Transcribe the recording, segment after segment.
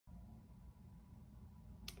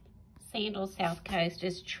Sandals South Coast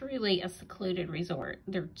is truly a secluded resort.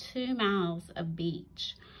 There are 2 miles of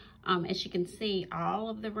beach. As you can see, all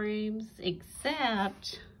of the rooms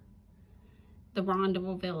except the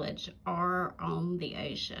Rondovals Village are on the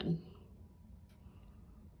ocean.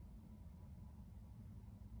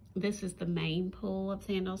 This is the main pool of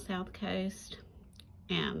Sandals South Coast,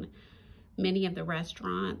 and many of the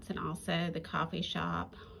restaurants and also the coffee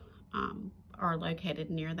shop are located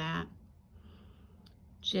near that.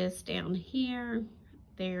 Just down here,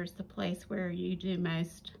 there's the place where you do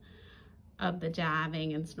most of the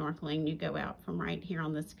diving and snorkeling. You go out from right here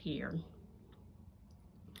on this pier.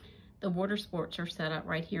 The water sports are set up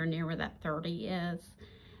right here near where that 30 is.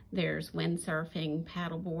 There's windsurfing,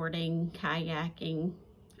 paddleboarding, kayaking,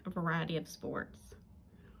 a variety of sports.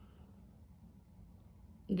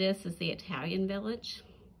 This is the Italian Village.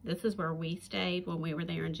 This is where we stayed when we were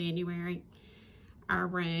there in January. Our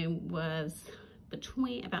room was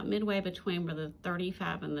about midway between where the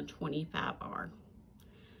 35 and the 25 are.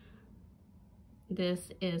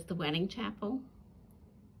 This is the wedding chapel.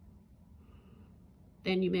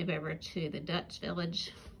 Then you move over to the Dutch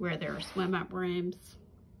Village where there are swim-up rooms.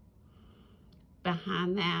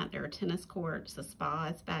 Behind that, there are tennis courts, the spa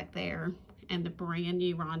is back there, and the brand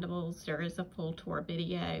new Rondovals. There is a full tour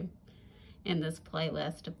video in this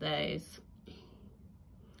playlist of those.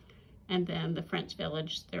 And then the French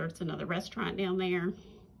Village, there's another restaurant down there.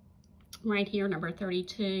 Right here, number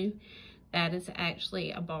 32, that is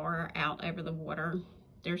actually a bar out over the water.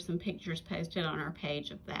 There's some pictures posted on our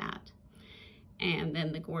page of that. And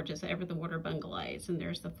then the gorgeous over the water bungalows, and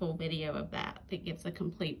there's the full video of that that gives a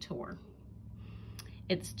complete tour.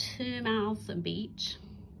 It's 2 miles of beach.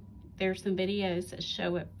 There's some videos that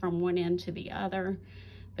show it from one end to the other,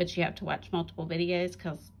 but you have to watch multiple videos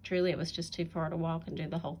because truly it was just too far to walk and do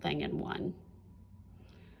the whole thing in one.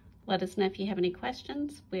 Let us know if you have any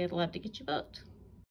questions. We'd love to get you booked.